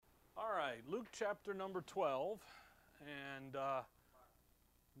right, Luke chapter number 12 and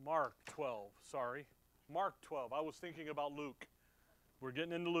Mark 12, sorry. Mark 12. I was thinking about Luke. We're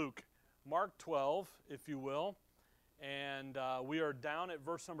getting into Luke. Mark 12, if you will. And we are down at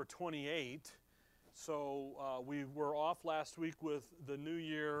verse number 28. So we were off last week with the New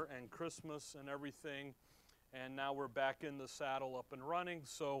Year and Christmas and everything. And now we're back in the saddle up and running.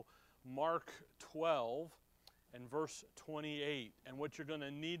 So Mark 12 and verse 28. And what you're going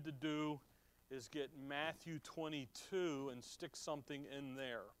to need to do is get Matthew 22 and stick something in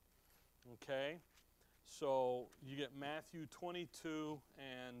there. Okay? So you get Matthew 22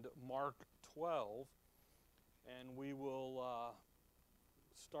 and Mark 12. And we will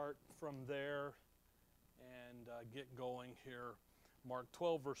start from there and get going here. Mark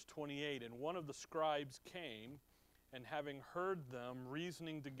 12, verse 28. And one of the scribes came, and having heard them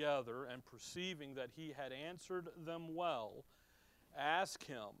reasoning together, and perceiving that he had answered them well, asked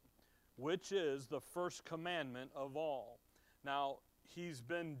him, which is the first commandment of all? Now, he's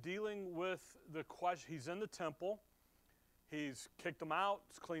been dealing with the question. He's in the temple. He's kicked them out,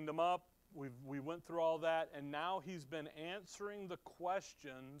 cleaned them up. We went through all that, and now he's been answering the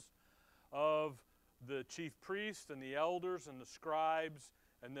questions of the chief priests and the elders and the scribes,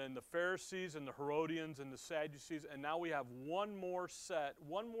 and then the Pharisees and the Herodians and the Sadducees. And now we have one more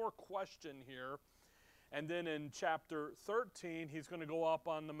question here. And then in chapter 13, he's going to go up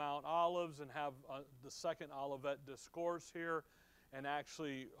on the Mount Olives and have the second Olivet discourse here. And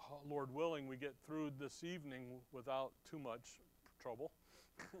actually, Lord willing, we get through this evening without too much trouble.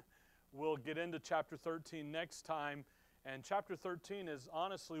 We'll get into chapter 13 next time. And chapter 13 is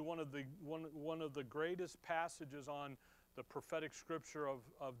honestly one of the greatest passages on the prophetic scripture of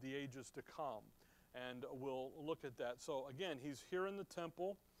the ages to come. And we'll look at that. So again, he's here in the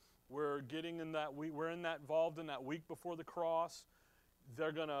temple. We're getting in that involved in that week before the cross.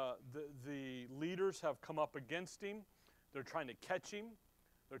 The leaders have come up against him. They're trying to catch him.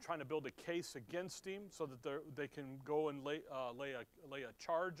 They're trying to build a case against him so that they can go and lay a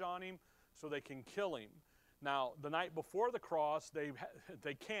charge on him so they can kill him. Now, the night before the cross, they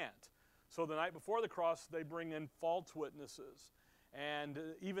can't. So the night before the cross, they bring in false witnesses. And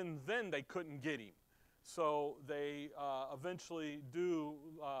even then, they couldn't get him. So they eventually do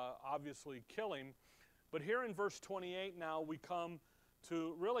obviously kill him. But here in verse 28 now, we come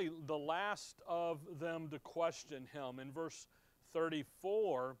to really the last of them to question him. In verse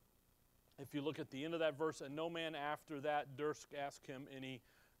 34, if you look at the end of that verse, and no man after that durst ask him any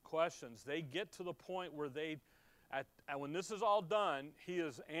questions. They get to the point where when this is all done, he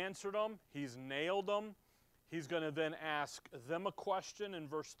has answered them, he's nailed them. He's going to then ask them a question in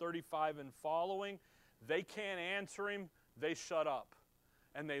verse 35 and following. They can't answer him, they shut up.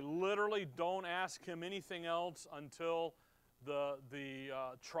 And they literally don't ask him anything else until the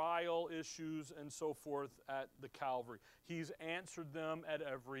trial issues and so forth at the Calvary. He's answered them at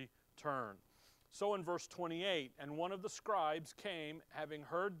every turn. So in verse 28, and one of the scribes came, having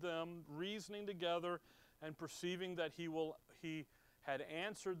heard them reasoning together, and perceiving that he had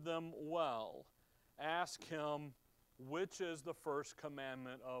answered them well, asked him, which is the first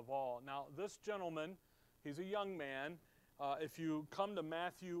commandment of all? Now this gentleman, he's a young man. If you come to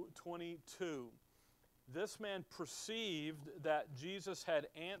Matthew 22, this man perceived that Jesus had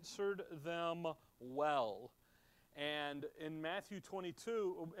answered them well. And in Matthew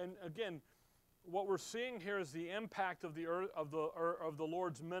 22, and again, what we're seeing here is the impact of the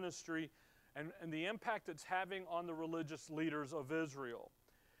Lord's ministry and the impact it's having on the religious leaders of Israel.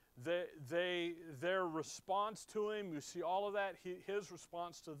 Their response to him, you see all of that, his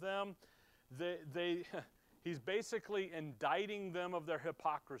response to them, he's basically indicting them of their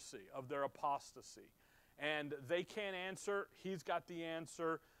hypocrisy, of their apostasy. And they can't answer, he's got the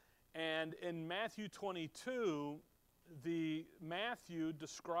answer. And in Matthew 22, Matthew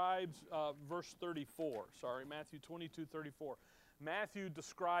describes verse 34. Sorry, Matthew 22:34. Matthew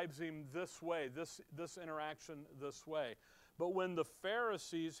describes him this way, this interaction this way. But when the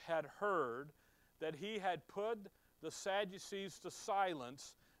Pharisees had heard that he had put the Sadducees to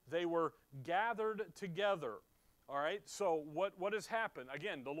silence, they were gathered together. All right, so what has happened?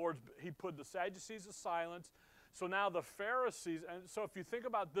 Again, he put the Sadducees to silence. So now the Pharisees, and so if you think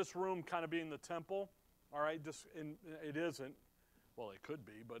about this room kind of being the temple, all right, it isn't. Well, it could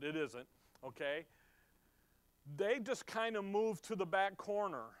be, but it isn't, okay? They just kind of moved to the back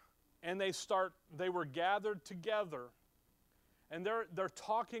corner, and they were gathered together, and they're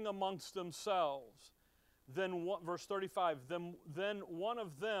talking amongst themselves. Then, verse 35, then one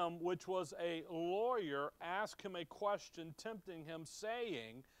of them, which was a lawyer, asked him a question, tempting him,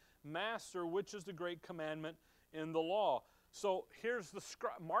 saying, Master, which is the great commandment in the law? So here's the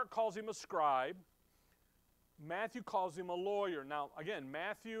scribe. Mark calls him a scribe. Matthew calls him a lawyer. Now, again,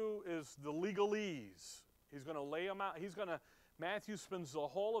 Matthew is the legalese. He's going to lay them out. Matthew spends the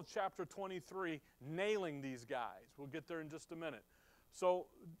whole of chapter 23 nailing these guys. We'll get there in just a minute. So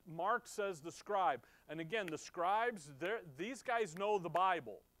Mark says the scribe. And again, the scribes, these guys know the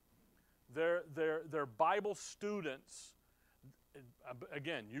Bible. They're Bible students.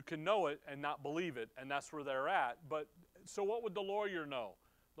 Again, you can know it and not believe it, and that's where they're at. But so what would the lawyer know?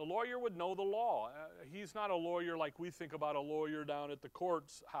 The lawyer would know the law. He's not a lawyer like we think about a lawyer down at the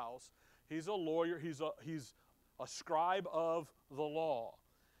court's house. He's a lawyer. He's a scribe of the law.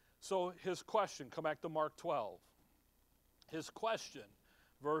 So his question, come back to Mark 12. His question,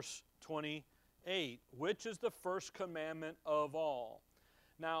 verse 28, which is the first commandment of all?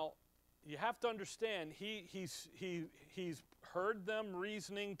 Now, you have to understand, he's heard them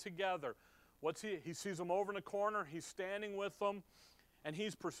reasoning together. He sees them over in the corner. He's standing with them. And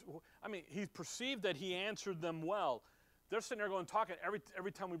he's perceived that he answered them well. They're sitting there going, talking.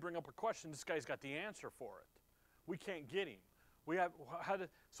 Every time we bring up a question, this guy's got the answer for it. We can't get him.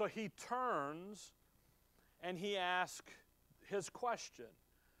 So he turns and he asks his question,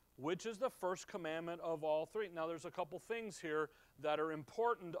 which is the first commandment of all three. Now, there's a couple things here that are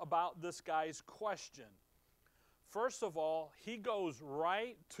important about this guy's question. First of all, he goes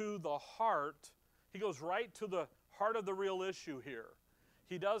right to the heart. He goes right to the heart of the real issue here.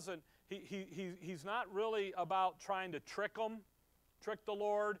 He doesn't, he's not really about trying to trick the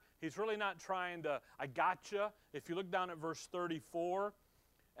Lord. He's really not trying to, I gotcha. If you look down at verse 34,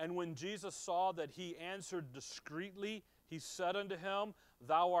 and when Jesus saw that he answered discreetly, he said unto him,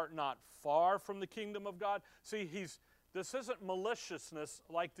 thou art not far from the kingdom of God. See, this isn't maliciousness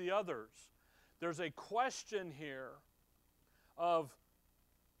like the others. There's a question here of,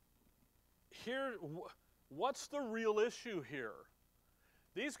 what's the real issue here?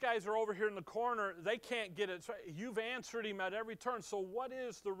 These guys are over here in the corner. They can't get it. You've answered him at every turn. So what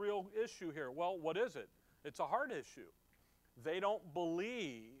is the real issue here? Well, what is it? It's a heart issue. They don't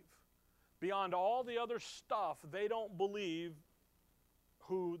believe, beyond all the other stuff, they don't believe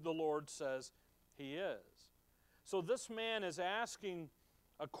who the Lord says he is. So this man is asking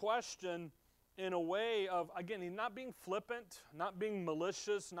a question in a way of, again, he's not being flippant, not being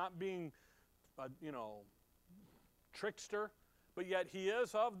malicious, not being, trickster. But yet he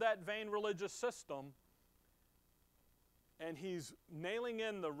is of that vain religious system, and he's nailing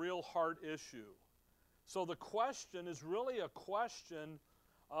in the real heart issue. So the question is really a question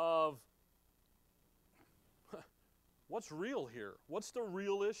of what's real here? What's the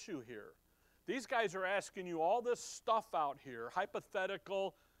real issue here? These guys are asking you all this stuff out here,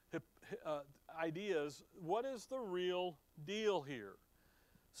 hypothetical ideas. What is the real deal here?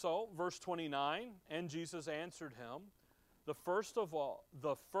 So, verse 29, and Jesus answered him, the first of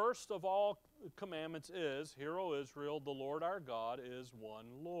all commandments is, hear, O Israel, the Lord our God is one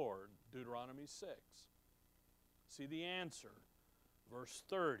Lord. Deuteronomy 6. See the answer. Verse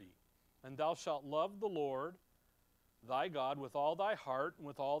 30. And thou shalt love the Lord thy God with all thy heart, and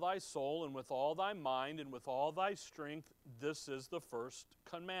with all thy soul, and with all thy mind, and with all thy strength. This is the first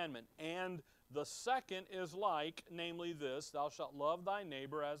commandment. And the second is like, namely this, thou shalt love thy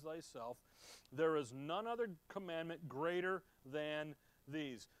neighbor as thyself. There is none other commandment greater than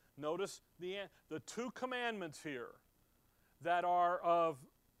these. Notice the two commandments here that are of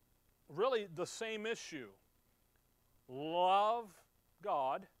really the same issue. Love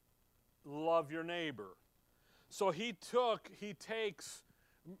God, love your neighbor. So he takes,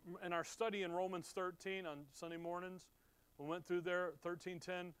 in our study in Romans 13 on Sunday mornings, we went through there,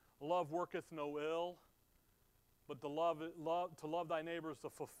 13:10, love worketh no ill, but to love thy neighbor is the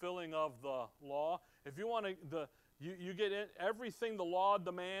fulfilling of the law. If you want to, you get in, everything the law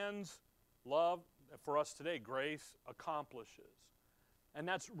demands, love, for us today, grace accomplishes. And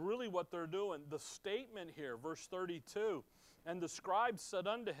that's really what they're doing. The statement here, verse 32, and the scribe said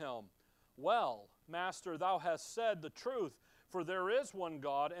unto him, well, Master, thou hast said the truth, for there is one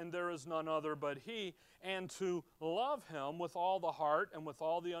God, and there is none other but he, and to love him with all the heart, and with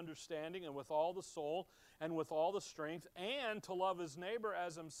all the understanding, and with all the soul, and with all the strength, and to love his neighbor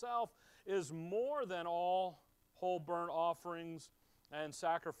as himself is more than all whole burnt offerings and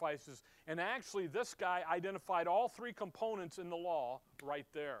sacrifices. And actually, this guy identified all three components in the law right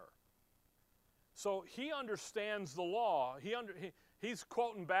there. So he understands the law. He's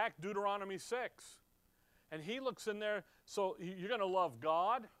quoting back Deuteronomy 6. And he looks in there, so you're going to love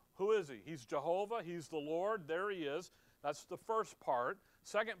God. Who is he? He's Jehovah. He's the Lord. There he is. That's the first part.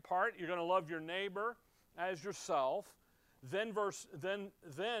 Second part, you're going to love your neighbor as yourself. Then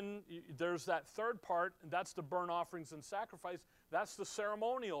there's that third part, and that's the burnt offerings and sacrifice. That's the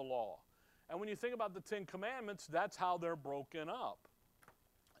ceremonial law. And when you think about the Ten Commandments, that's how they're broken up.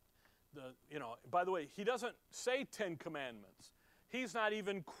 By the way, he doesn't say 10 commandments. He's not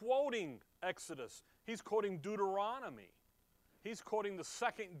even quoting Exodus. He's quoting Deuteronomy. He's quoting the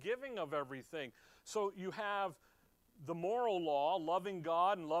second giving of everything. So you have the moral law, loving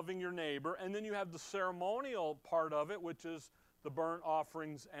God and loving your neighbor, and then you have the ceremonial part of it, which is the burnt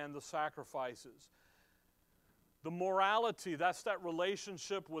offerings and the sacrifices. The morality, that's that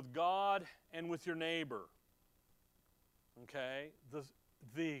relationship with God and with your neighbor. Okay?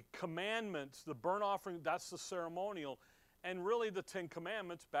 The commandments, the burnt offering, that's the ceremonial. And really the Ten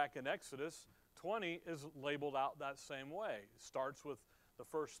Commandments back in Exodus 20 is labeled out that same way. It starts with the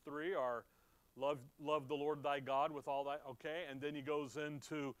first three are love the Lord thy God with all that, okay? And then he goes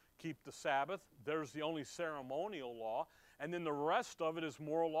into keep the Sabbath. There's the only ceremonial law. And then the rest of it is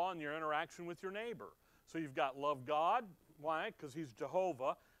moral law and your interaction with your neighbor. So you've got love God. Why? Because he's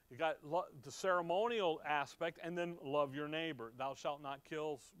Jehovah. You got the ceremonial aspect, and then love your neighbor. Thou shalt not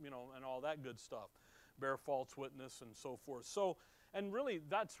kill, and all that good stuff. Bear false witness and so forth. So, and really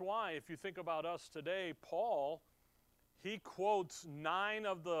that's why if you think about us today, Paul, he quotes 9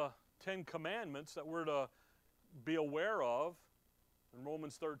 of the 10 commandments that we're to be aware of. In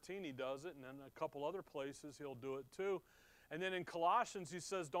Romans 13 he does it, and then a couple other places he'll do it too. And then in Colossians he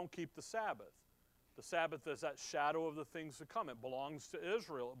says don't keep the Sabbath. The Sabbath is that shadow of the things to come. It belongs to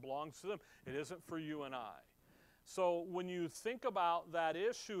Israel. It belongs to them. It isn't for you and I. So when you think about that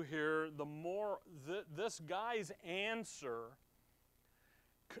issue here, this guy's answer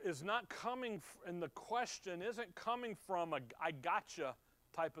is not coming, and the question isn't coming from a I gotcha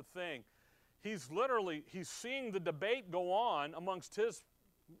type of thing. He's seeing the debate go on amongst his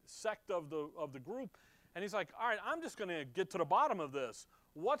sect of the group, and he's like, all right, I'm just going to get to the bottom of this.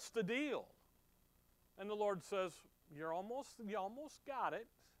 What's the deal? And the Lord says, you almost got it,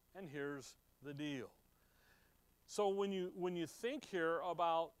 and here's the deal. So when you think here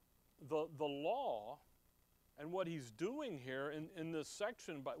about the law and what he's doing here in this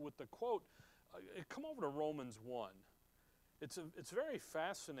section with the quote, come over to Romans 1. It's very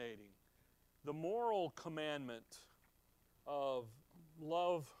fascinating. The moral commandment of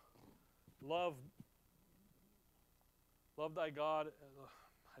love thy God.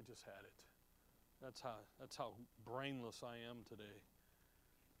 I just had it. That's how brainless I am today.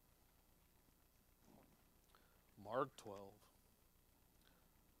 Mark 12.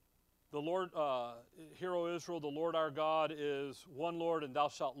 The Lord, Hear, O Israel, the Lord our God is one Lord, and thou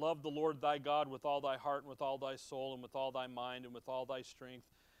shalt love the Lord thy God with all thy heart and with all thy soul and with all thy mind and with all thy strength.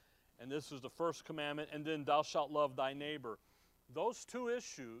 And this is the first commandment. And then thou shalt love thy neighbor. Those two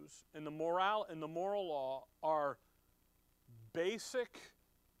issues in the moral law are basic,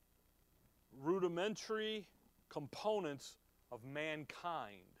 rudimentary components of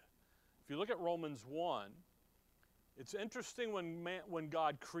mankind. If you look at Romans 1, it's interesting when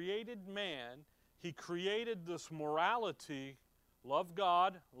God created man, he created this morality, love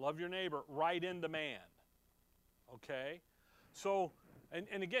God, love your neighbor, right into man. Okay? So,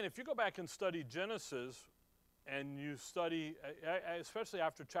 and again, if you go back and study Genesis, and you study, especially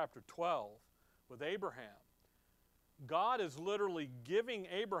after chapter 12 with Abraham, God is literally giving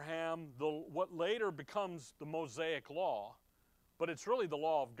Abraham what later becomes the Mosaic law, but it's really the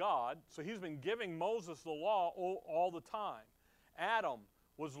law of God. So he's been giving Moses the law all the time. Adam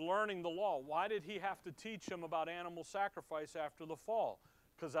was learning the law. Why did he have to teach him about animal sacrifice after the fall?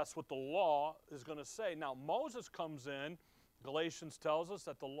 Because that's what the law is going to say. Now Moses comes in, Galatians tells us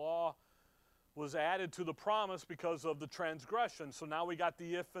that the law was added to the promise because of the transgression. So now we got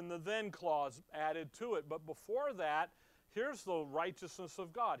the if and the then clause added to it. But before that, here's the righteousness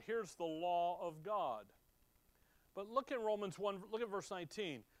of God. Here's the law of God. But look in Romans 1, look at verse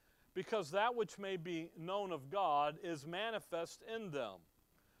 19. Because that which may be known of God is manifest in them.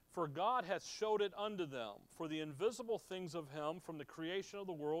 For God hath showed it unto them. For the invisible things of him from the creation of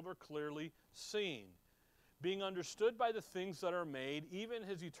the world are clearly seen, being understood by the things that are made, even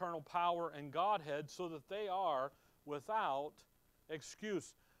his eternal power and Godhead, so that they are without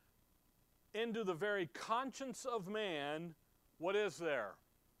excuse. Into the very conscience of man, what is there?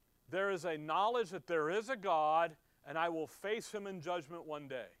 There is a knowledge that there is a God, and I will face him in judgment one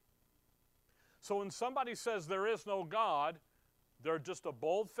day. So when somebody says there is no God, they're just a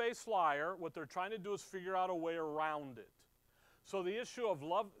bold-faced liar. What they're trying to do is figure out a way around it. So the issue of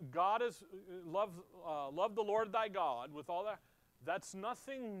love the Lord thy God with all that, that's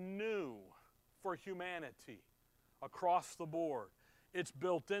nothing new for humanity across the board. It's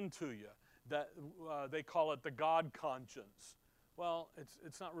built into you. that they call it the God conscience. Well,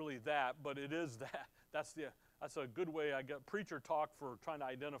 it's not really that, but it is that. That's a good way I get preacher talk for trying to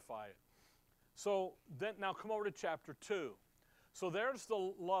identify it. So then now come over to chapter 2. So there's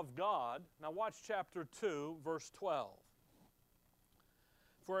the love God. Now watch chapter 2, verse 12.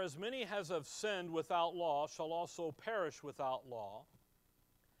 For as many as have sinned without law shall also perish without law.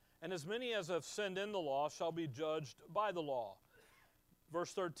 And as many as have sinned in the law shall be judged by the law.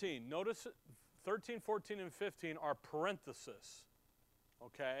 Verse 13. Notice 13, 14, and 15 are parentheses.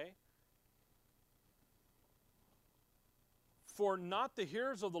 Okay? For not the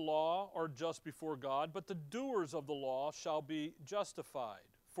hearers of the law are just before God, but the doers of the law shall be justified.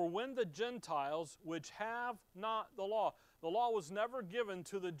 For when the Gentiles, which have not the law was never given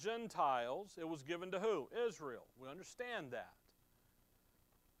to the Gentiles, it was given to who? Israel. We understand that.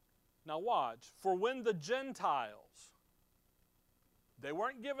 Now watch. For when the Gentiles, they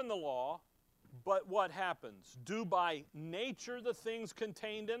weren't given the law, but what happens? Do by nature the things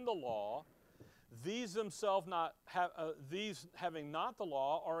contained in the law, these themselves these having not the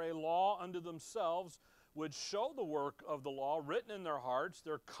law are a law unto themselves, which show the work of the law written in their hearts,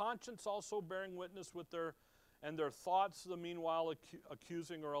 their conscience also bearing witness with their thoughts the meanwhile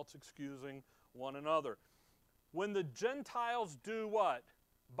accusing or else excusing one another. When the Gentiles do what?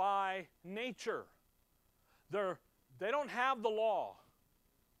 By nature. They don't have the law.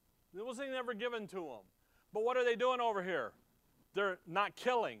 It wasn't never given to them. But what are they doing over here? They're not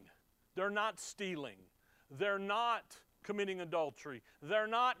killing. They're not stealing. They're not committing adultery. They're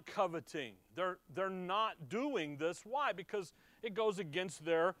not coveting. They're not doing this. Why? Because it goes against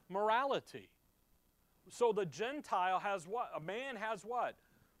their morality. So the Gentile has what? A man has what?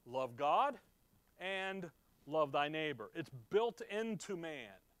 Love God and love thy neighbor. It's built into man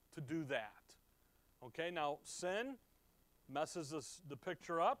to do that. Okay, now sin messes the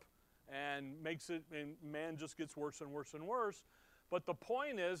picture up and makes it, and man just gets worse and worse and worse. But the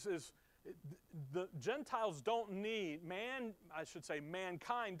point is the Gentiles don't need,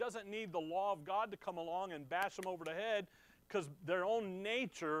 mankind doesn't need the law of God to come along and bash them over the head, because their own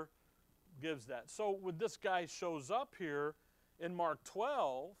nature gives that. So when this guy shows up here in Mark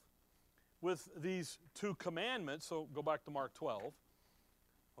 12 with these two commandments, so go back to Mark 12.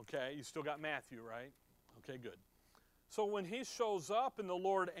 Okay, you still got Matthew, right? Okay, good. So when he shows up and the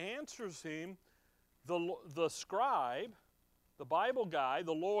Lord answers him, the scribe, the Bible guy,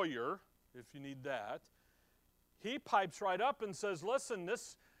 the lawyer, if you need that, he pipes right up and says, listen,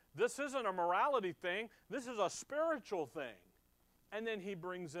 this isn't a morality thing, this is a spiritual thing. And then he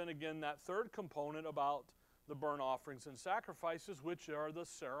brings in again that third component about the burnt offerings and sacrifices, which are the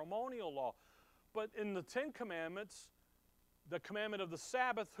ceremonial law. But in the Ten Commandments, the commandment of the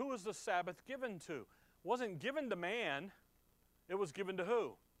Sabbath, who is the Sabbath given to? It wasn't given to man, it was given to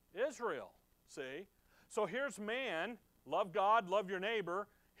who? Israel, see? So here's man, love God, love your neighbor.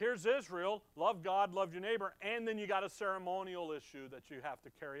 Here's Israel, love God, love your neighbor. And then you got a ceremonial issue that you have to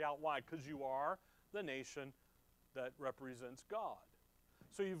carry out. Why? Because you are the nation that represents God.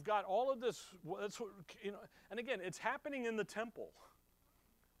 So you've got all of this, that's what, and again, it's happening in the temple.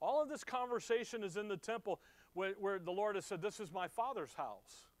 All of this conversation is in the temple where the Lord has said, this is my Father's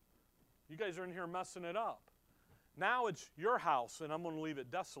house. You guys are in here messing it up. Now it's your house, and I'm going to leave it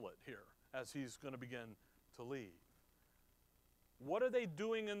desolate here as he's going to begin to leave. What are they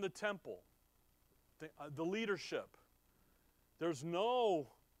doing in the temple? The leadership. There's no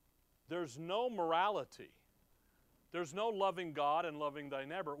morality. There's no loving God and loving thy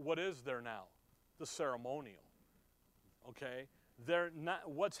neighbor. What is there now? The ceremonial. Okay?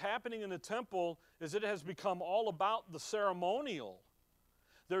 What's happening in the temple is it has become all about the ceremonial.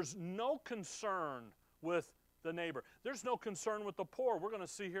 There's no concern with the neighbor. There's no concern with the poor. We're going to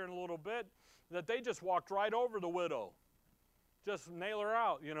see here in a little bit that they just walked right over the widow. Just nail her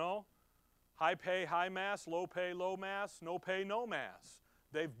out, you know. High pay, high mass, low pay, low mass, no pay, no mass.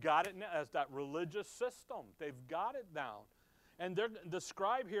 They've got it now as that religious system. They've got it down. And the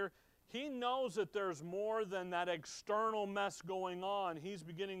scribe here, he knows that there's more than that external mess going on. He's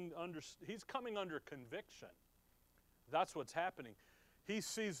coming under conviction. That's what's happening. He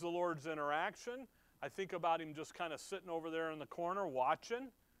sees the Lord's interaction. I think about him just kind of sitting over there in the corner watching.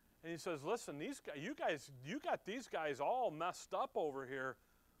 And he says, listen, you got these guys all messed up over here.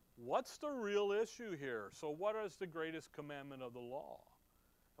 What's the real issue here? So what is the greatest commandment of the law?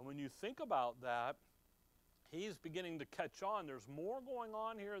 And when you think about that, he's beginning to catch on. There's more going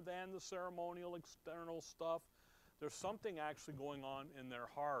on here than the ceremonial external stuff. There's something actually going on in their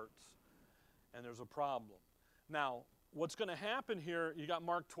hearts, and there's a problem. Now, what's going to happen here, you got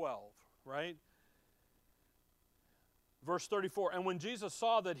Mark 12, right? Verse 34, and when Jesus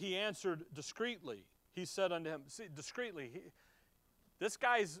saw that he answered discreetly, he said unto him, see, discreetly, this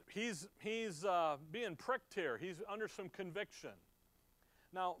guy's, he's being pricked here. He's under some conviction.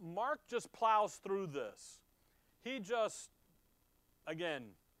 Now, Mark just plows through this. He just, again,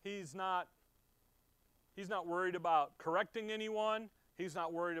 he's not worried about correcting anyone. He's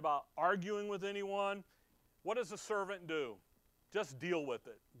not worried about arguing with anyone. What does a servant do? Just deal with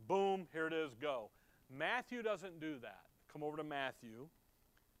it. Boom, here it is, go. Matthew doesn't do that. Come over to Matthew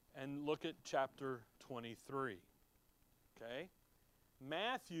and look at chapter 23. Okay?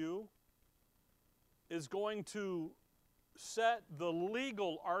 Matthew is going to set the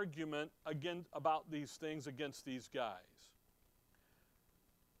legal argument about these things against these guys.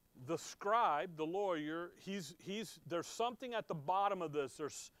 The scribe, the lawyer, there's something at the bottom of this.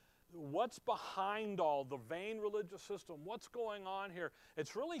 There's what's behind all the vain religious system. What's going on here?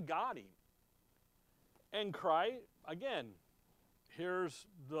 It's really got him. And Christ, again, here's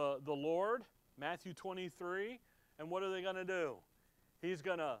the Lord, Matthew 23, and what are they going to do? He's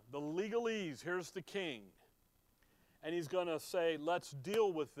going to, the legalese, here's the king. And he's going to say, let's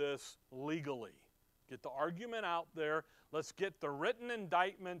deal with this legally. Get the argument out there. Let's get the written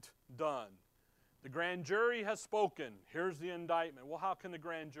indictment done. The grand jury has spoken. Here's the indictment. Well, how can the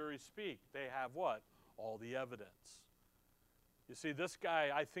grand jury speak? They have what? All the evidence. You see, this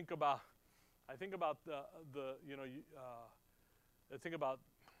guy, I think about I think about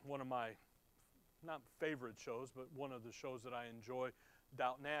one of my, not favorite shows, but one of the shows that I enjoy,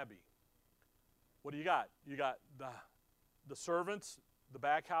 Downton Abbey. What do you got? You got the servants, the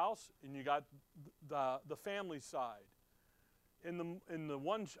back house, and you got the family side. In the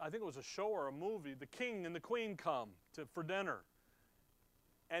one, I think it was a show or a movie, the king and the queen come for dinner.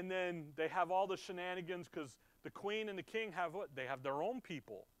 And then they have all the shenanigans because the queen and the king have what? They have their own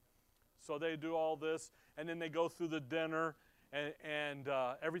people. So they do all this, and then they go through the dinner, and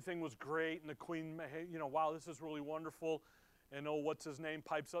everything was great, and the queen, wow, this is really wonderful. And what's his name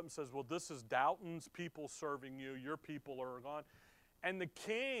pipes up and says, well, this is Downton's people serving you. Your people are gone. And the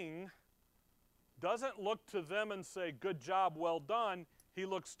king doesn't look to them and say, good job, well done. He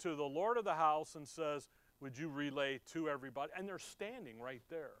looks to the Lord of the house and says, would you relay to everybody? And they're standing right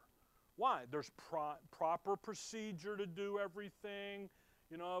there. Why? There's proper procedure to do everything.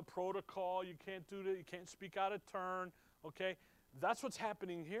 Protocol. You can't do that. You can't speak out of turn. Okay? That's what's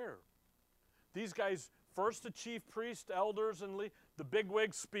happening here. These guys, first the chief priest, elders, and the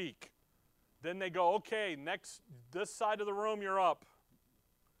bigwigs speak. Then they go, okay, next, this side of the room, you're up.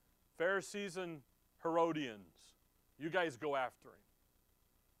 Pharisees and Herodians. You guys go after him.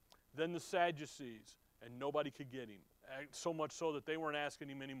 Then the Sadducees, and nobody could get him. So much so that they weren't asking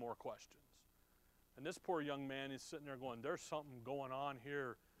him any more questions. And this poor young man is sitting there going, there's something going on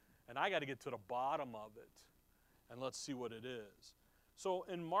here, and I got to get to the bottom of it. And let's see what it is. So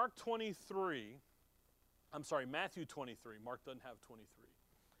in Matthew 23, Mark doesn't have 23.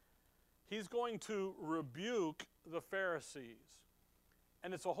 He's going to rebuke the Pharisees.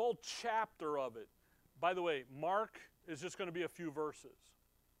 And it's a whole chapter of it. By the way, Mark is just going to be a few verses.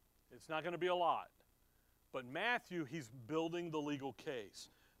 It's not going to be a lot. But Matthew, he's building the legal case.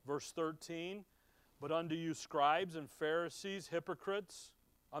 Verse 13, but unto you scribes and Pharisees, hypocrites.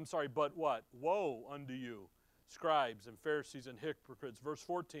 But what? Woe unto you, scribes and Pharisees and hypocrites. Verse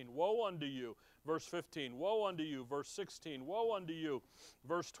 14, woe unto you. Verse 15, woe unto you. Verse 16, woe unto you.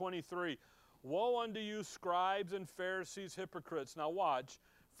 Verse 23, woe unto you, scribes and Pharisees, hypocrites. Now watch.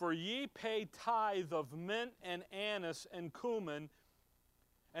 For ye pay tithe of mint and anise and cumin,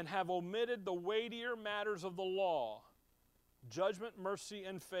 and have omitted the weightier matters of the law, judgment, mercy,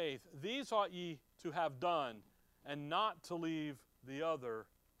 and faith. These ought ye to have done, and not to leave the other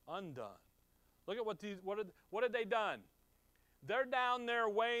undone. Look at what had they done? They're down there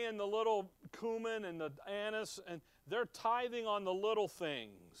weighing the little cumin and the anise, and they're tithing on the little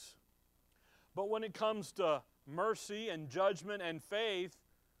things. But when it comes to mercy and judgment and faith,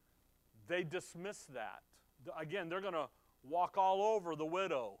 they dismiss that. Again, they're going to walk all over the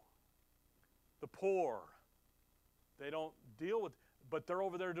widow, the poor. They don't deal with, but they're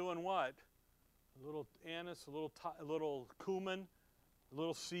over there doing what? A little anise, a little cumin, a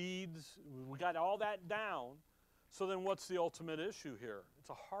little seeds. We got all that down. So then what's the ultimate issue here? It's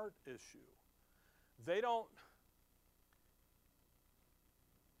a heart issue.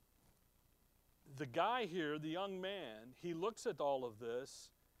 The guy here, the young man, he looks at all of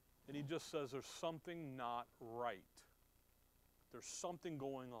this and he just says there's something not right. There's something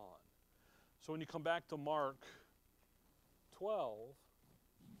going on. So when you come back to Mark 12,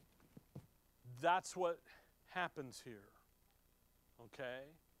 that's what happens here. Okay?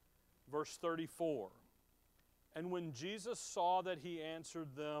 Verse 34. And when Jesus saw that he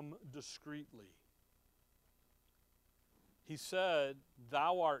answered them discreetly, he said,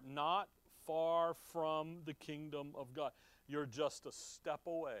 thou art not far from the kingdom of God. You're just a step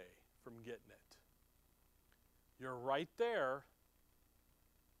away from getting it. You're right there.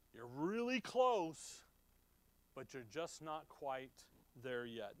 You're really close, but you're just not quite there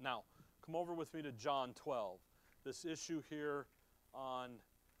yet. Now, come over with me to John 12. This issue here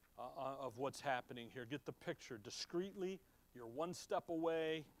of what's happening here. Get the picture. Discreetly, you're one step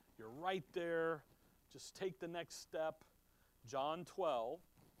away. You're right there. Just take the next step. John 12,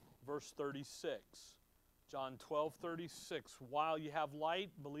 verse 36. John 12:36. While you have light,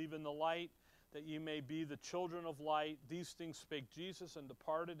 believe in the light, that ye may be the children of light. These things spake Jesus, and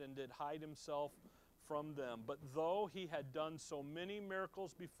departed, and did hide himself from them. But though he had done so many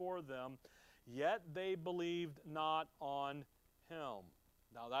miracles before them, yet they believed not on him.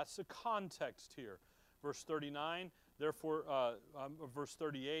 Now that's the context here. Verse 39, therefore, verse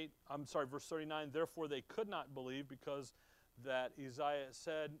 38, verse 39, therefore they could not believe, because that Isaiah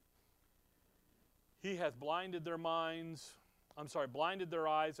said, he hath blinded their minds, blinded their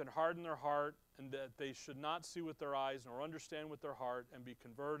eyes and hardened their heart, and that they should not see with their eyes, nor understand with their heart, and be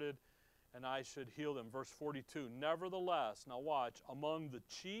converted, and I should heal them. Verse 42, nevertheless, now watch, among the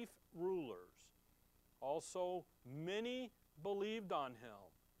chief rulers also many believed on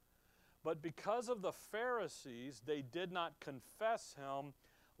him. But because of the Pharisees, they did not confess him,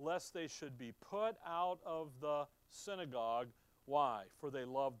 lest they should be put out of the synagogue. Why? For they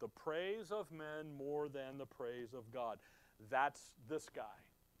loved the praise of men more than the praise of God. That's this guy.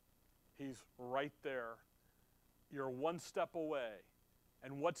 He's right there. You're one step away.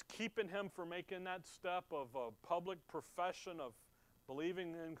 And what's keeping him from making that step of a public profession of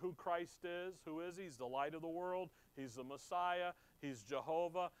believing in who Christ is? Who is he? He's the light of the world. He's the Messiah. He's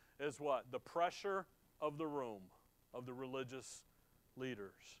Jehovah. Is what? The pressure of the room, of the religious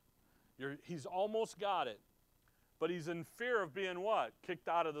leaders. He's almost got it. But he's in fear of being what? Kicked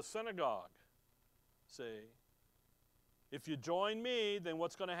out of the synagogue. See? If you join me, then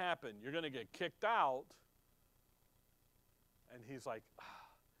what's going to happen? You're going to get kicked out. And he's like,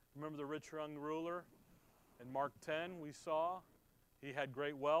 remember the rich young ruler in Mark 10 we saw? He had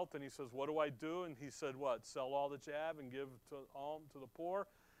great wealth, and he says, what do I do? And he said, what? Sell all that you have and give to the poor?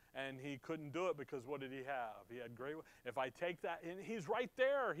 And he couldn't do it because what did he have? He had great wealth. If I take that, and he's right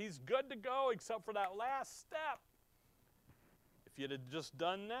there. He's good to go except for that last step. If you'd have just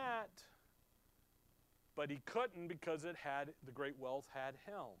done that, but he couldn't because the great wealth had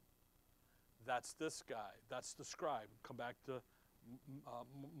him. That's this guy. That's the scribe. Come back to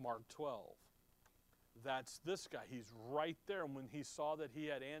Mark 12. That's this guy. He's right there. And when he saw that he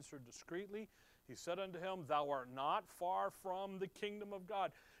had answered discreetly, he said unto him, thou art not far from the kingdom of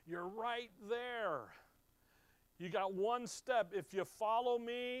God. You're right there. You got one step. If you follow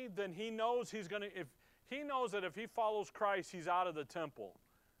me, then he knows he's going to, he knows that if he follows Christ, he's out of the temple.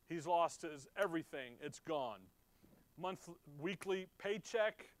 He's lost his everything. It's gone. Weekly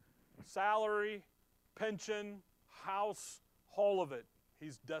paycheck, salary, pension, house, whole of it.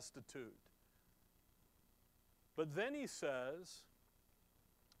 He's destitute. But then he says,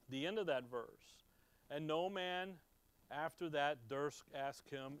 the end of that verse, and no man after that durst ask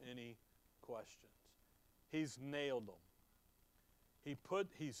him any questions. He's nailed them.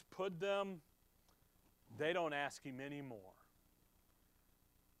 He's put them, they don't ask him anymore.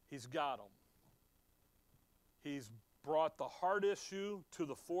 He's got them. He's brought the heart issue to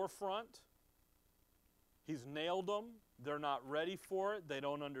the forefront. He's nailed them. They're not ready for it. They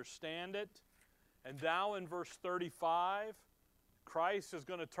don't understand it. And now in verse 35, Christ is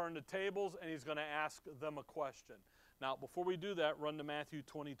going to turn the tables and he's going to ask them a question. Now, before we do that, run to Matthew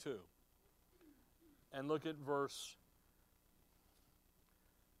 22 and look at verse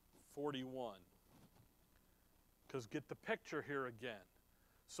 41. Because get the picture here again.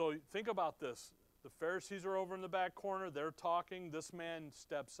 So think about this. The Pharisees are over in the back corner. They're talking. This man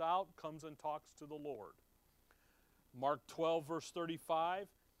steps out, comes and talks to the Lord. Mark 12, verse 35.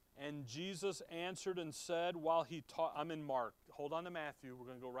 And Jesus answered and said while he taught. I'm in Mark. Hold on to Matthew. We're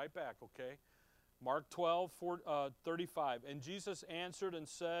going to go right back, okay? Mark 12, 35. And Jesus answered and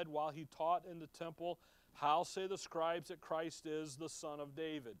said while he taught in the temple, how say the scribes that Christ is the Son of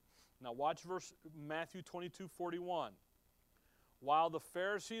David? Now watch Matthew 22, 41. While the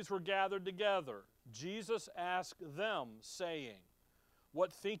Pharisees were gathered together, Jesus asked them, saying,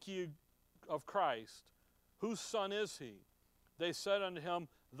 what think ye of Christ? Whose son is he? They said unto him,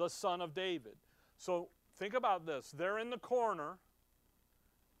 the Son of David. So think about this. They're in the corner.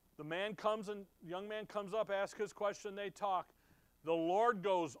 The young man comes up, asks his question, they talk. The Lord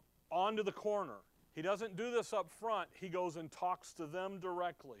goes onto the corner. He doesn't do this up front. He goes and talks to them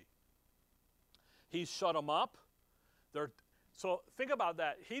directly. He shut them up. So think about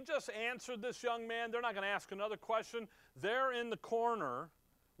that. He just answered this young man. They're not going to ask another question. They're in the corner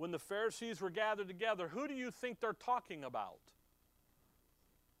when the Pharisees were gathered together. Who do you think they're talking about?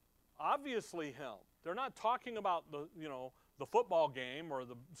 Obviously him. They're not talking about the football game or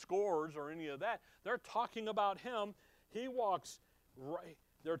the scores or any of that. They're talking about him. He walks right.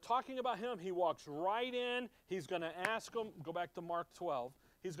 They're talking about him. He walks right in. He's going to ask them. Go back to Mark 12.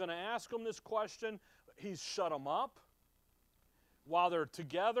 He's going to ask them this question. He's shut them up. While they're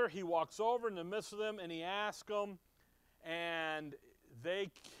together, he walks over in the midst of them and he asks them, and they're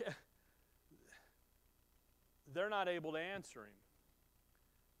not able to answer him.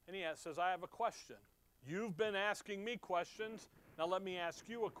 And he says, I have a question. You've been asking me questions. Now let me ask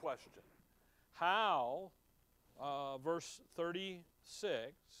you a question. How, verse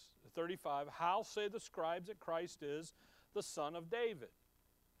 36, 35, how say the scribes that Christ is the Son of David?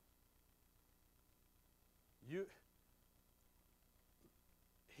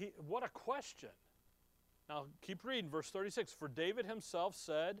 What a question. Now keep reading, verse 36. For David himself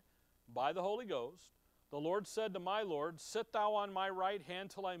said by the Holy Ghost, the Lord said to my Lord, sit thou on my right hand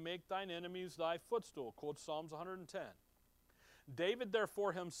till I make thine enemies thy footstool. Quotes Psalms 110. David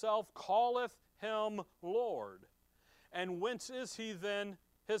therefore himself calleth him Lord. And whence is he then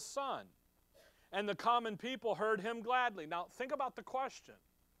his son? And the common people heard him gladly. Now think about the question.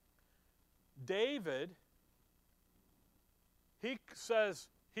 David, he says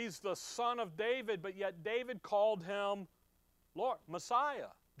he's the son of David, but yet David called him Lord,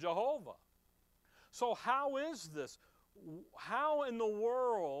 Messiah, Jehovah. So how is this? How in the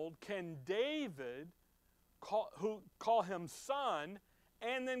world can David call him son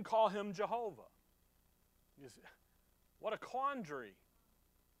and then call him Jehovah? What a quandary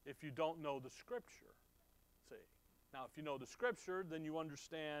if you don't know the Scripture. See? Now, if you know the Scripture, then you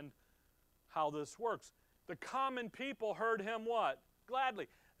understand how this works. The common people heard him what? Gladly.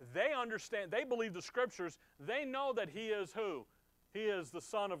 They understand, they believe the Scriptures. They know that he is who? He is the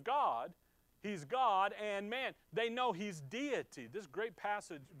Son of God. He's God and man. They know he's deity. This great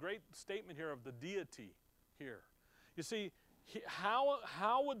passage, great statement here of the deity here. You see,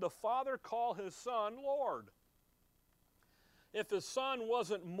 how would the Father call his Son Lord? If his Son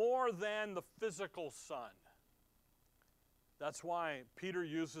wasn't more than the physical Son. That's why Peter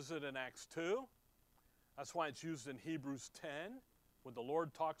uses it in Acts 2. That's why it's used in Hebrews 10, when the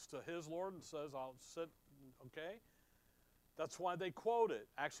Lord talks to his Lord and says, I'll sit, okay? That's why they quote it.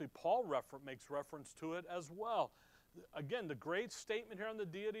 Actually, Paul makes reference to it as well. Again, the great statement here on the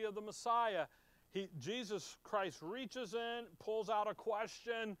deity of the Messiah, Jesus Christ reaches in, pulls out a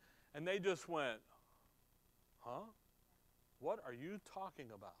question, and they just went, huh? What are you talking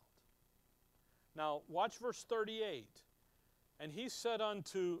about? Now, watch verse 38. And he said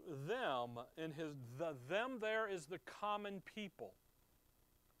unto them, them there is the common people.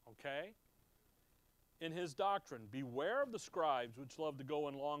 Okay? In his doctrine, beware of the scribes which love to go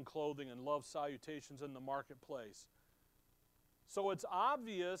in long clothing and love salutations in the marketplace. So it's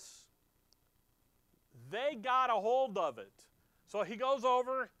obvious they got a hold of it. So he goes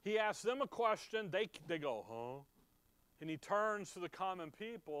over, he asks them a question, they go, huh? And he turns to the common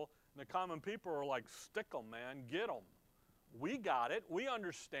people, and the common people are like, stick 'em, man, get 'em. We got it, we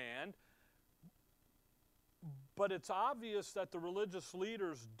understand. But it's obvious that the religious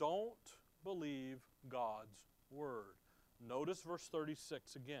leaders don't believe God's word. Notice verse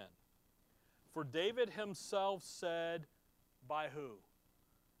 36 again. For David himself said, by who?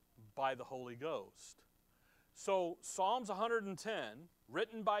 By the Holy Ghost. So Psalms 110,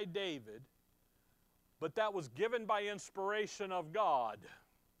 written by David, but that was given by inspiration of God.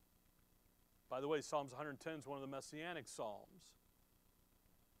 By the way, Psalms 110 is one of the Messianic Psalms.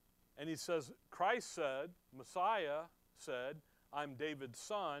 And he says, Christ said, Messiah said, I'm David's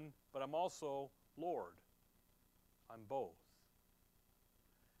son, but I'm also Lord. I'm both.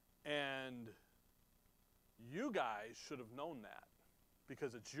 And you guys should have known that,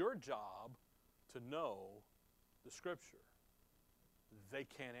 because it's your job to know the Scripture. They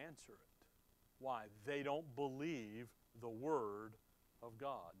can't answer it. Why? They don't believe the Word of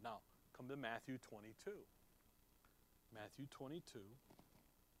God. Now, come to Matthew 22. Matthew 22.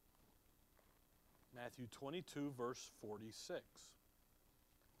 Matthew 22, verse 46.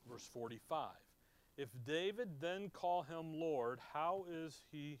 Verse 45. If David then call him Lord, how is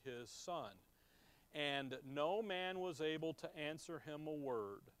he his son? And no man was able to answer him a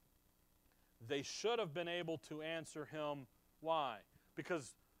word. They should have been able to answer him. Why?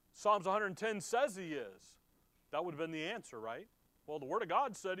 Because Psalms 110 says he is. That would have been the answer, right? Well, the Word of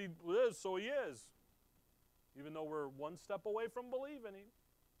God said he is, so he is. even though we're one step away from believing him.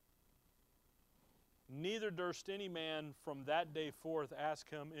 Neither durst any man from that day forth ask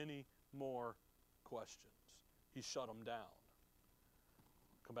him any more questions. He shut them down.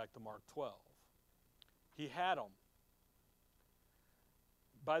 Come back to Mark 12. He had them.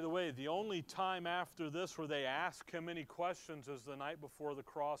 By the way, the only time after this where they ask him any questions is the night before the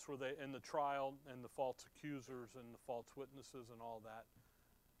cross, where they in the trial and the false accusers and the false witnesses and all that.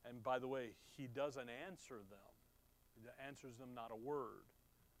 And by the way, he doesn't answer them. He answers them not a word.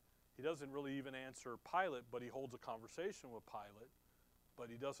 He doesn't really even answer Pilate, but he holds a conversation with Pilate, but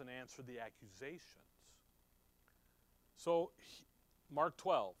he doesn't answer the accusations. So, Mark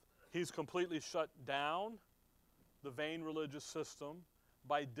 12, he's completely shut down the vain religious system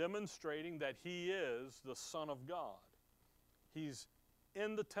by demonstrating that he is the Son of God. He's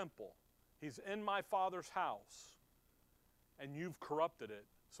in the temple. He's in my Father's house, and you've corrupted it.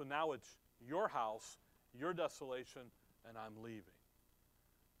 So now it's your house, your desolation, and I'm leaving.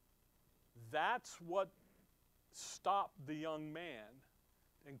 That's what stopped the young man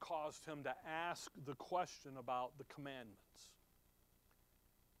and caused him to ask the question about the commandments.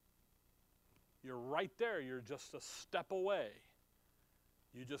 You're right there. You're just a step away.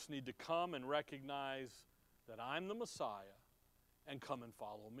 You just need to come and recognize that I'm the Messiah and come and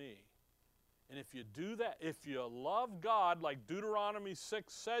follow me. And if you do that, if you love God like Deuteronomy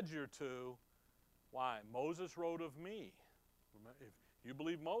 6 said you're to, why? Moses wrote of me. If you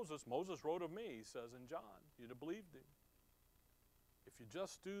believe Moses, Moses wrote of me, he says in John. You'd have believed him. If you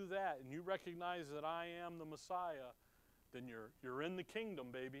just do that and you recognize that I am the Messiah, then you're in the kingdom,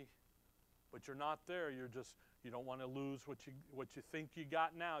 baby. But you're not there. You don't want to lose what you think you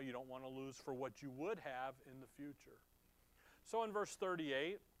got now. You don't want to lose for what you would have in the future. So in verse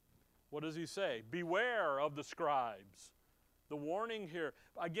 38, what does he say? Beware of the scribes. The warning here,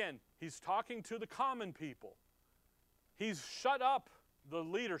 again, he's talking to the common people. He's shut up the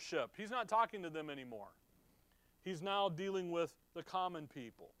leadership. He's not talking to them anymore. He's now dealing with the common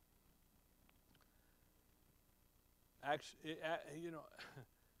people. Actually,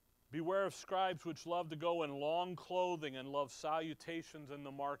 beware of scribes which love to go in long clothing and love salutations in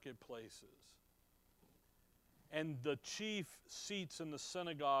the marketplaces, and the chief seats in the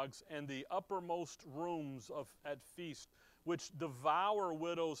synagogues and the uppermost rooms at feast, which devour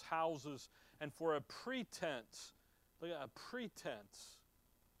widows' houses, and for a pretense, look at a pretense,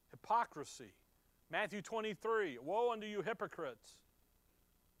 hypocrisy. Matthew 23, woe unto you hypocrites.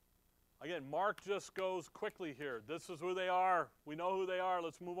 Again, Mark just goes quickly here. This is who they are. We know who they are.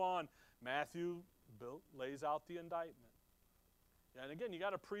 Let's move on. Matthew lays out the indictment. And again, you got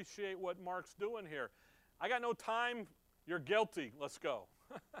to appreciate what Mark's doing here. I got no time. You're guilty. Let's go.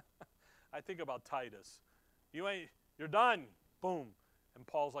 I think about Titus. You're done. Boom. And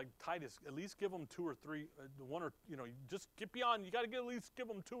Paul's like, Titus, at least give them 2 or 3, just get beyond. You got to at least give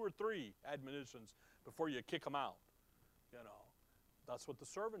them 2 or 3 admonitions before you kick them out. That's what the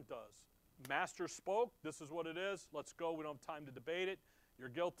servant does. Master spoke. This is what it is. Let's go. We don't have time to debate it. You're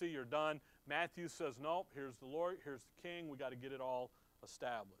guilty. You're done. Matthew says, no, here's the Lord. Here's the king. We got to get it all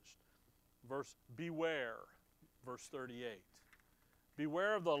established. Beware, verse 38.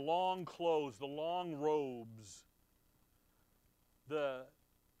 Beware of the long clothes, the long robes, the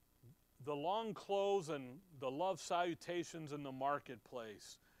long clothes and the love salutations in the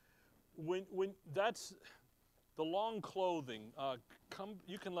marketplace. When that's the long clothing,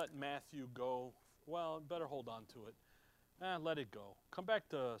 you can let Matthew go. Well, better hold on to it. Let it go. Come back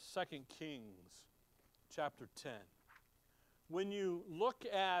to 2 Kings chapter 10. When you look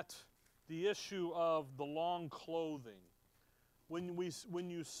at the issue of the long clothing, when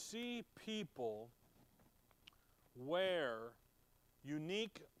you see people wear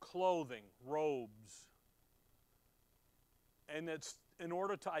unique clothing, robes, and it's in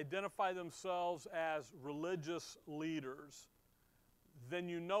order to identify themselves as religious leaders, then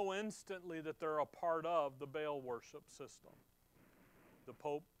you know instantly that they're a part of the Baal worship system. The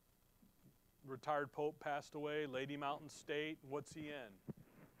Pope, retired Pope, passed away, laid him out in state. What's he in?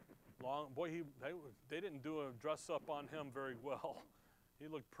 They didn't do a dress up on him very well. He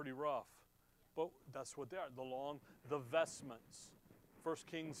looked pretty rough. But that's what they are, the vestments. 1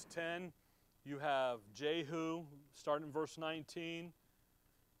 Kings 10, you have Jehu, starting in verse 19.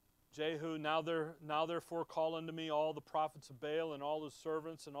 Jehu, now therefore call unto me all the prophets of Baal and all his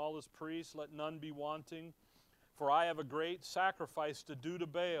servants and all his priests, let none be wanting. For I have a great sacrifice to do to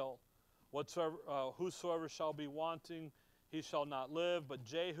Baal. Whosoever shall be wanting, he shall not live. But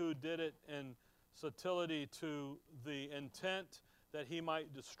Jehu did it in subtlety to the intent that he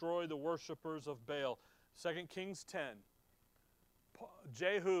might destroy the worshipers of Baal. 2 Kings 10.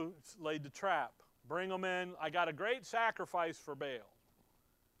 Jehu laid the trap. Bring them in. I got a great sacrifice for Baal.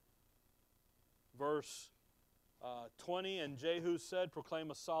 Verse 20, and Jehu said, proclaim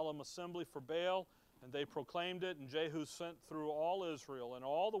a solemn assembly for Baal. And they proclaimed it, and Jehu sent through all Israel, and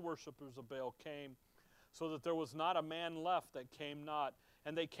all the worshipers of Baal came, so that there was not a man left that came not.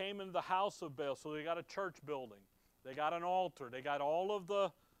 And they came into the house of Baal, so they got a church building. They got an altar. They got all of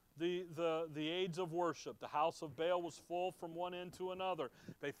the aids of worship. The house of Baal was full from one end to another.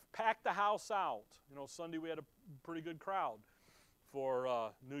 They packed the house out. You know, Sunday we had a pretty good crowd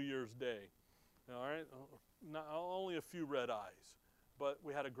for New Year's Day. All right, not only a few red eyes, but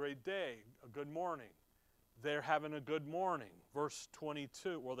we had a great day, a good morning. They're having a good morning. Verse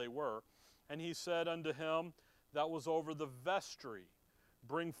 22, well, they were. And he said unto him that was over the vestry,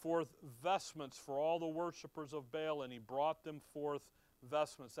 bring forth vestments for all the worshipers of Baal. And he brought them forth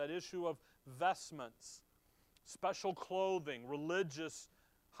vestments. That issue of vestments, special clothing, religious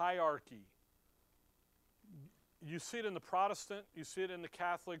hierarchy. You see it in the Protestant, you see it in the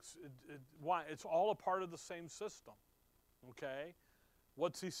Catholics. Why? It's all a part of the same system. Okay?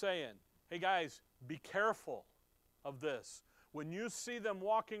 What's he saying? Hey guys, be careful of this. When you see them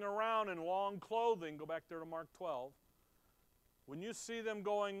walking around in long clothing, go back there to Mark 12. When you see them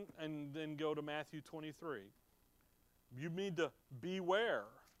going, and then go to Matthew 23, you need to beware,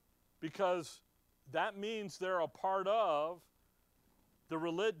 because that means they're a part of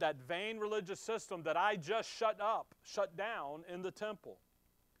that vain religious system that I just shut down in the temple.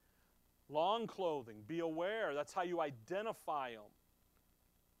 Long clothing, be aware. That's how you identify them.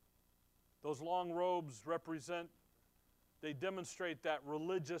 Those long robes they demonstrate that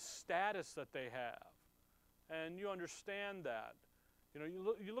religious status that they have. And you understand that. You know,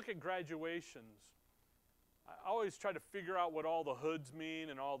 you look at graduations. I always try to figure out what all the hoods mean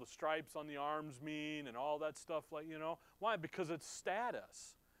and all the stripes on the arms mean and all that stuff, like, you know. Why? Because it's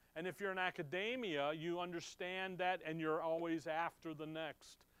status. And if you're in academia, you understand that, and you're always after the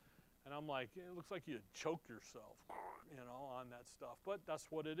next. And I'm like, it looks like you choke yourself, you know, on that stuff. But that's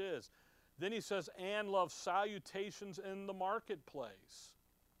what it is. Then he says, and love salutations in the marketplace,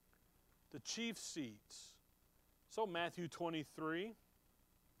 the chief seats. So Matthew 23,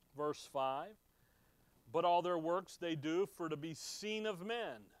 verse 5. But all their works they do for to be seen of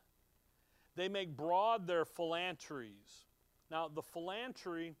men. They make broad their phyllanteries. Now, the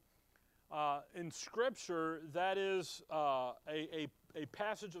phyllantery in Scripture, that is a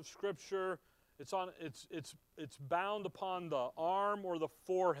passage of Scripture. It's bound upon the arm or the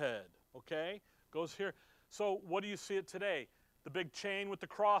forehead. Okay, goes here. So, what do you see it today? The big chain with the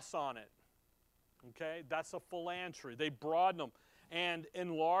cross on it. Okay, that's a phyllantery. They broaden them and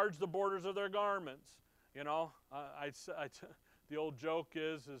enlarge the borders of their garments. You know, the old joke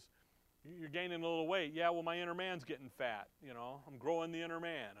is you're gaining a little weight. Yeah, well, my inner man's getting fat. You know, I'm growing the inner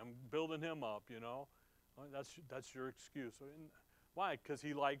man. I'm building him up. You know, well, that's your excuse. Why? Because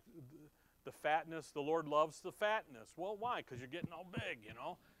he liked the fatness. The Lord loves the fatness. Well, why? Because you're getting all big. You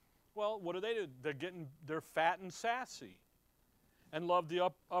know. Well, what do? They're fat and sassy, and love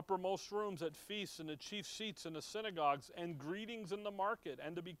the uppermost rooms at feasts and the chief seats in the synagogues and greetings in the market,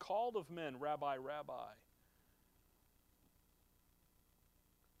 and to be called of men, Rabbi, Rabbi.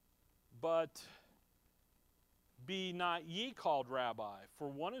 But be not ye called Rabbi, for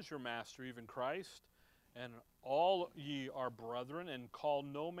one is your master, even Christ, and all ye are brethren, and call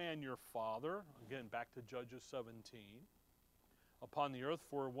no man your father. Again, back to Judges 17. Upon the earth,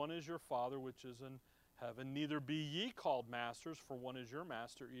 for one is your Father which is in heaven. Neither be ye called masters, for one is your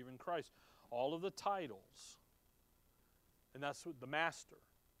master, even Christ. All of the titles, and that's the master,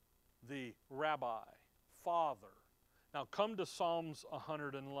 the rabbi, father. Now come to Psalms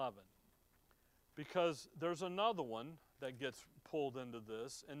 111, because there's another one that gets pulled into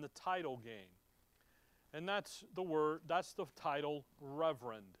this in the title game. And that's the title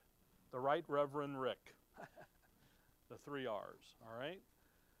Reverend, the Right Reverend Rick. The 3 R's, all right?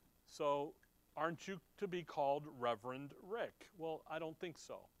 So, aren't you to be called Reverend Rick? Well, I don't think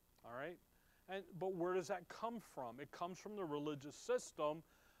so, all right? But where does that come from? It comes from the religious system.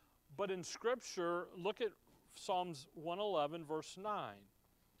 But in Scripture, look at Psalms 111, verse 9.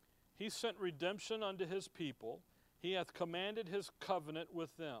 He sent redemption unto his people. He hath commanded his covenant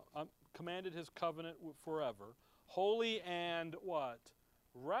with them, commanded his covenant forever. Holy and what?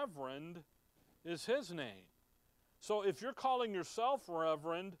 Reverend is his name. So if you're calling yourself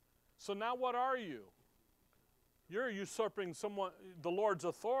reverend, so now what are you? You're usurping the Lord's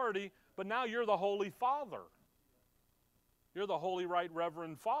authority, but now you're the Holy Father. You're the Holy Right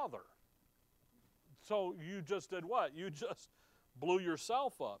Reverend Father. So you just did what? You just blew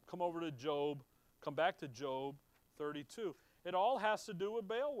yourself up. Come back to Job 32. It all has to do with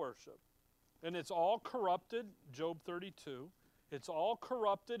Baal worship. And it's all corrupted, Job 32. It's all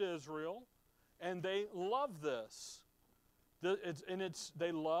corrupted Israel, and they love this.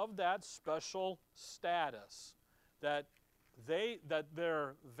 They love that special status that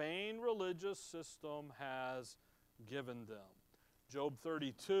their vain religious system has given them. Job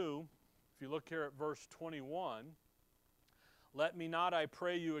 32, if you look here at verse 21, let me not, I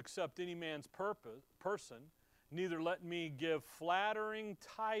pray you, accept any man's person, neither let me give flattering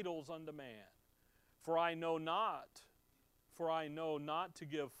titles unto man. For I know not to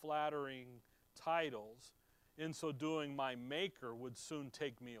give flattering titles. In so doing, my Maker would soon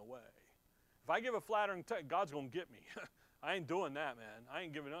take me away. If I give a flattering title, God's going to get me. I ain't doing that, man. I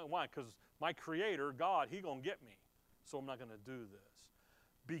ain't giving it. Why? Because my Creator, God, He going to get me. So I'm not going to do this.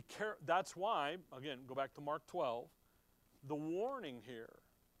 Be careful. That's why, again, go back to Mark 12. The warning here,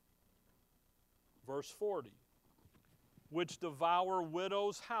 verse 40, which devour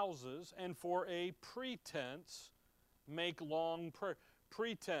widows' houses, and for a pretense make long prayer.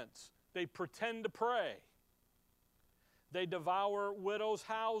 Pretense. They pretend to pray. They devour widows'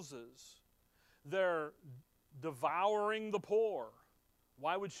 houses. They're devouring the poor.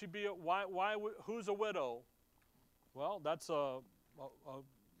 Why would she be? Who's a widow? Well, that's a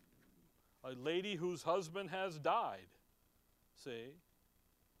lady whose husband has died. See?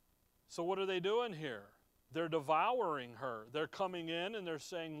 So what are they doing here? They're devouring her. They're coming in and they're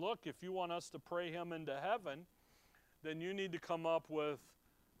saying, look, if you want us to pray him into heaven, then you need to come up with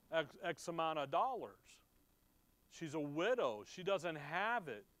X amount of dollars. She's a widow. She doesn't have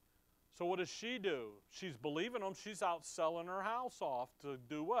it. So what does she do? She's believing them. She's out selling her house off to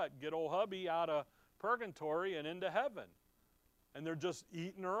do what? Get old hubby out of purgatory and into heaven. And they're just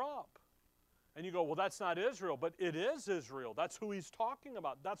eating her up. And you go, well, that's not Israel. But it is Israel. That's who he's talking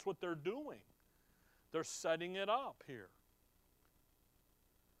about. That's what they're doing. They're setting it up here.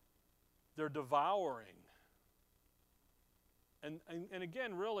 They're devouring. And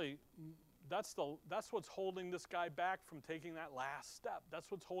again, really, that's what's holding this guy back from taking that last step. That's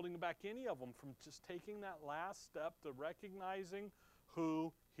what's holding back any of them from just taking that last step to recognizing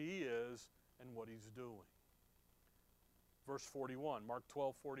who he is and what he's doing. Verse 41, Mark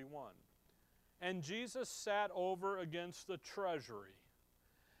 12:41. And Jesus sat over against the treasury,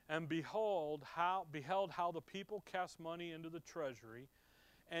 and beheld how the people cast money into the treasury,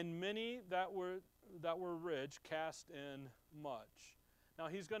 and many that were rich cast in much. Now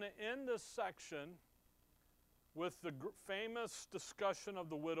he's going to end this section with the famous discussion of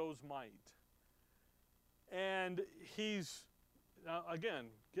the widow's mite. And again,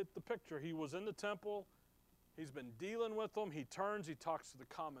 get the picture. He was in the temple. He's been dealing with them. He turns, he talks to the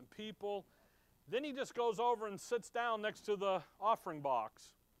common people. Then he just goes over and sits down next to the offering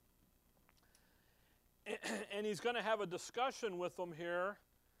box. And he's going to have a discussion with them here.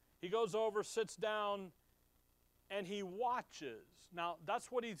 He goes over, sits down, and he watches. Now, that's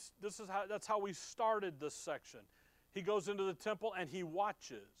how we started this section. He goes into the temple and he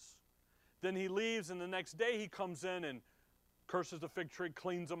watches. Then he leaves, and the next day he comes in and curses the fig tree,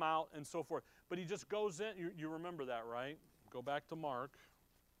 cleans them out, and so forth. But he just goes in. You remember that, right? Go back to Mark.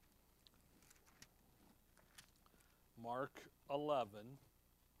 Mark 11.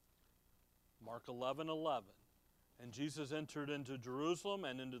 Mark 11:11. And Jesus entered into Jerusalem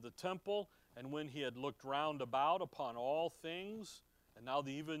and into the temple, and when he had looked round about upon all things, and now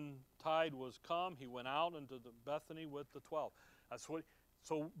the eventide was come, he went out into the Bethany with the 12.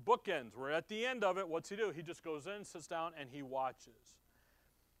 So bookends. We're at the end of it. What's he do? He just goes in, sits down, and he watches.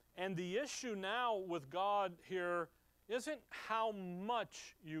 And the issue now with God here isn't how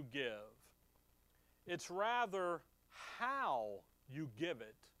much you give. It's rather how you give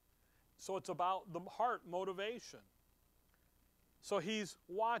it. So it's about the heart motivation. So he's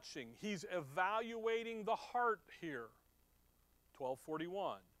watching. He's evaluating the heart here.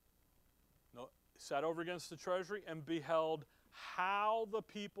 12:41. No, sat over against the treasury and beheld how the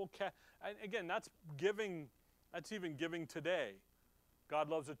people and again, that's giving. That's even giving today. God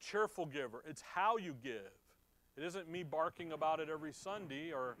loves a cheerful giver. It's how you give. It isn't me barking about it every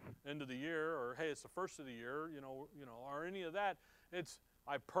Sunday or end of the year or hey, it's the first of the year, or any of that. It's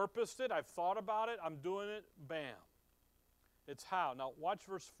I purposed it, I've thought about it, I'm doing it, bam. It's how. Now watch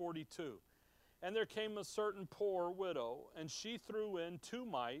verse 42. And there came a certain poor widow, and she threw in 2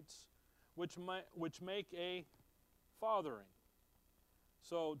 mites, which make a farthing.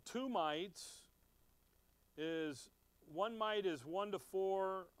 So 2 mites is 1 mite is 1 to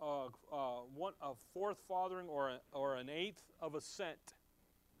 4, a fourth farthing or an eighth of a cent.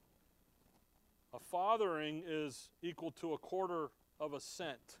 A farthing is equal to a quarter of a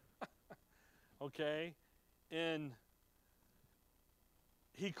cent. Okay? In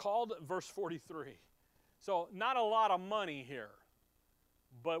he called, verse 43. So not a lot of money here.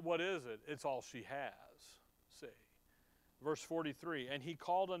 But what is it? It's all she has. See. Verse 43, and he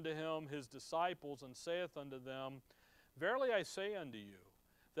called unto him his disciples, and saith unto them, Verily I say unto you,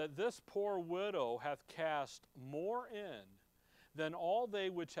 that this poor widow hath cast more in than all they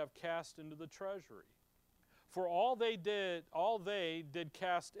which have cast into the treasury. For all they did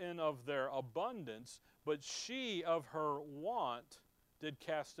cast in of their abundance, but she of her want did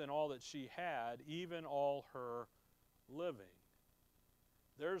cast in all that she had, even all her living.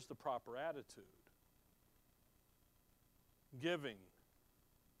 There's the proper attitude. Giving.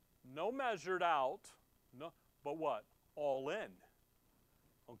 No measured out, no, but what? All in.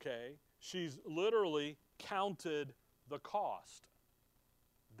 Okay? She's literally counted the cost.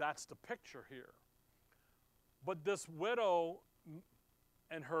 That's the picture here. But this widow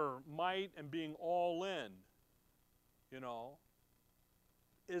and her might and being all in,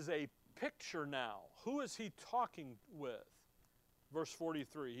 is a picture now. Who is he talking with? Verse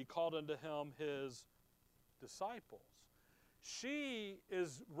 43, he called unto him his disciples. She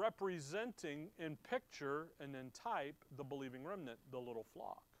is representing in picture and in type the believing remnant, the little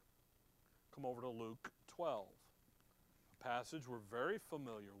flock. Come over to Luke 12, a passage we're very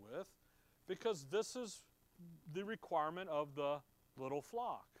familiar with because this is the requirement of the little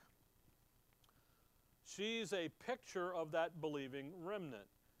flock. She's a picture of that believing remnant.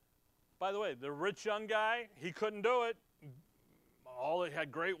 By the way, the rich young guy, he couldn't do it. He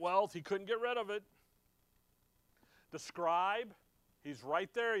had great wealth, he couldn't get rid of it. The scribe, he's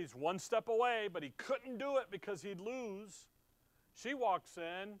right there, he's one step away, but he couldn't do it because he'd lose. She walks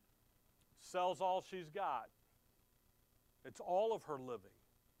in, sells all she's got. It's all of her living.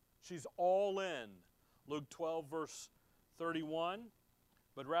 She's all in. Luke 12, verse 31,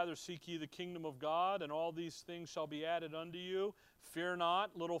 but rather seek ye the kingdom of God, and all these things shall be added unto you. Fear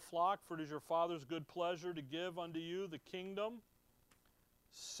not, little flock, for it is your Father's good pleasure to give unto you the kingdom.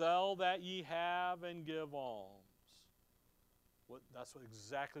 Sell that ye have and give alms. That's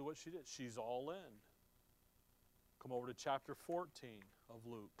exactly what she did. She's all in. Come over to chapter 14 of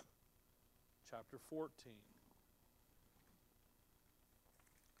Luke. Chapter 14.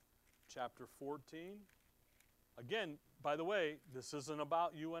 Chapter 14. Again, by the way, this isn't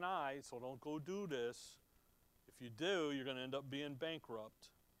about you and I, so don't go do this. If you do, you're going to end up being bankrupt.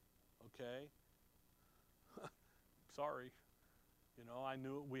 Okay? Sorry. I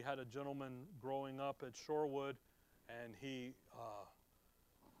knew we had a gentleman growing up at Shorewood, and he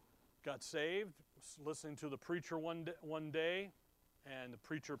got saved, listening to the preacher one day, and the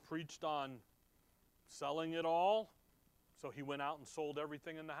preacher preached on selling it all. So he went out and sold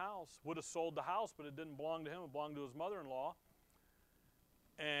everything in the house. Would have sold the house, but it didn't belong to him. It belonged to his mother-in-law.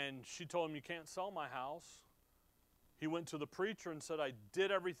 And she told him, you can't sell my house. He went to the preacher and said, I did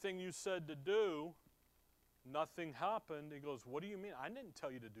everything you said to do. Nothing happened. He goes, what do you mean? I didn't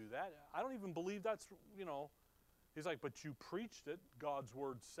tell you to do that. I don't even believe that's, He's like, but you preached it. God's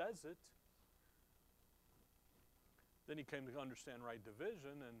word says it. Then he came to understand right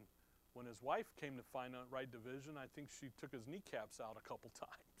division, and when his wife came to find out right division, I think she took his kneecaps out a couple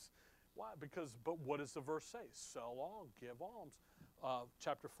times. Why? But what does the verse say? Sell all, give alms.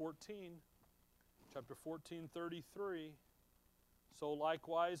 Chapter 14, 33. So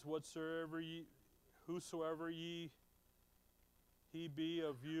likewise, whosoever he be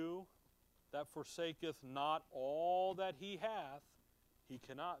of you that forsaketh not all that he hath, he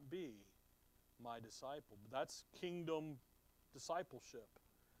cannot be my disciple. But that's kingdom discipleship.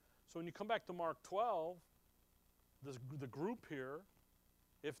 So when you come back to Mark 12, the group here,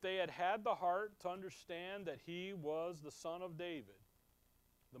 if they had had the heart to understand that he was the Son of David,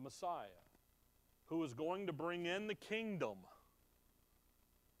 the Messiah, who was going to bring in the kingdom,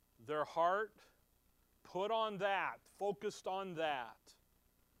 their heart put on that, focused on that.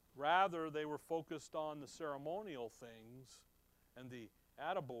 Rather, they were focused on the ceremonial things and the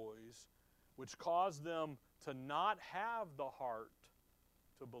attaboys, which caused them to not have the heart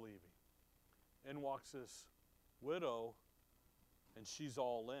to believing. In walks this widow, and she's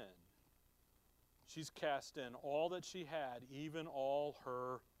all in. She's cast in all that she had, even all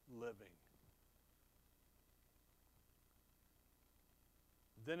her living.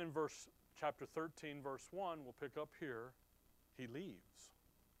 Then in chapter 13, verse 1, we'll pick up here, he leaves.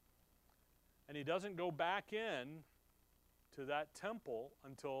 And he doesn't go back in to that temple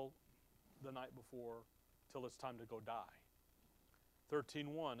until the night before, till it's time to go die.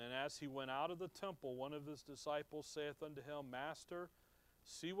 13:1, and as he went out of the temple, one of his disciples saith unto him, Master,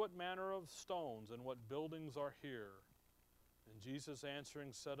 see what manner of stones and what buildings are here. And Jesus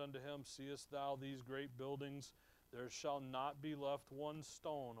answering said unto him, Seest thou these great buildings? There shall not be left one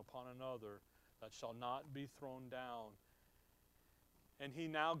stone upon another that shall not be thrown down. And he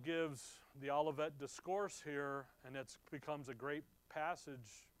now gives the Olivet Discourse here, and it becomes a great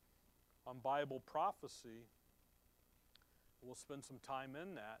passage on Bible prophecy. We'll spend some time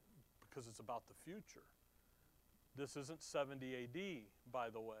in that because it's about the future. This isn't 70 AD, by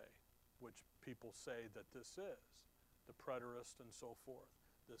the way, which people say that this is, the preterist and so forth.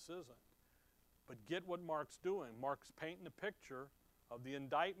 This isn't. But get what Mark's doing. Mark's painting a picture of the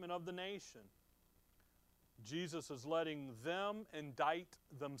indictment of the nation. Jesus is letting them indict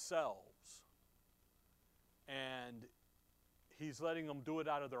themselves. And he's letting them do it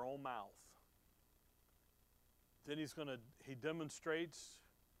out of their own mouth. Then he demonstrates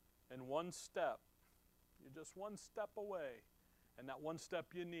in one step. You're just one step away. And that one step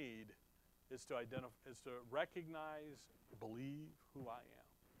you need is to recognize, believe who I am.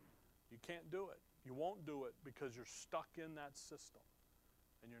 You can't do it. You won't do it because you're stuck in that system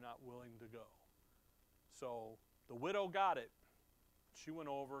and you're not willing to go. So the widow got it. She went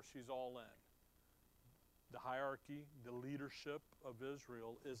over. She's all in. The hierarchy, the leadership of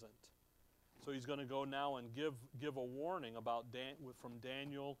Israel isn't. So he's going to go now and give a warning about from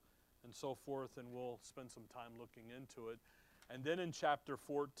Daniel and so forth, and we'll spend some time looking into it. And then in chapter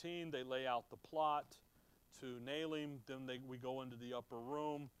 14, they lay out the plot to nail him. Then we go into the upper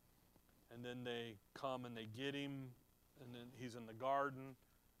room, and then they come and they get him, and then he's in the garden,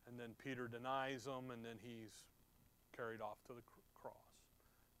 and then Peter denies him, and then he's carried off to the cross.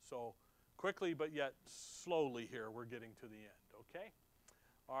 So quickly but yet slowly here, we're getting to the end, okay?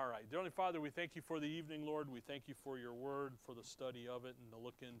 All right. Dear Heavenly Father, we thank you for the evening, Lord. We thank you for your word, for the study of it, and the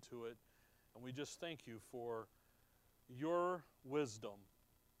look into it. And we just thank you for your wisdom,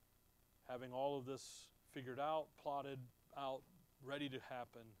 having all of this figured out, plotted out, ready to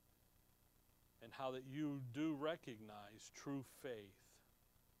happen, and how that you do recognize true faith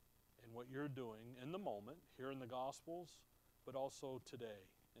in what you're doing in the moment, here in the Gospels, but also today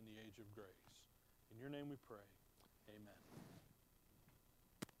in the age of grace. In your name we pray. Amen.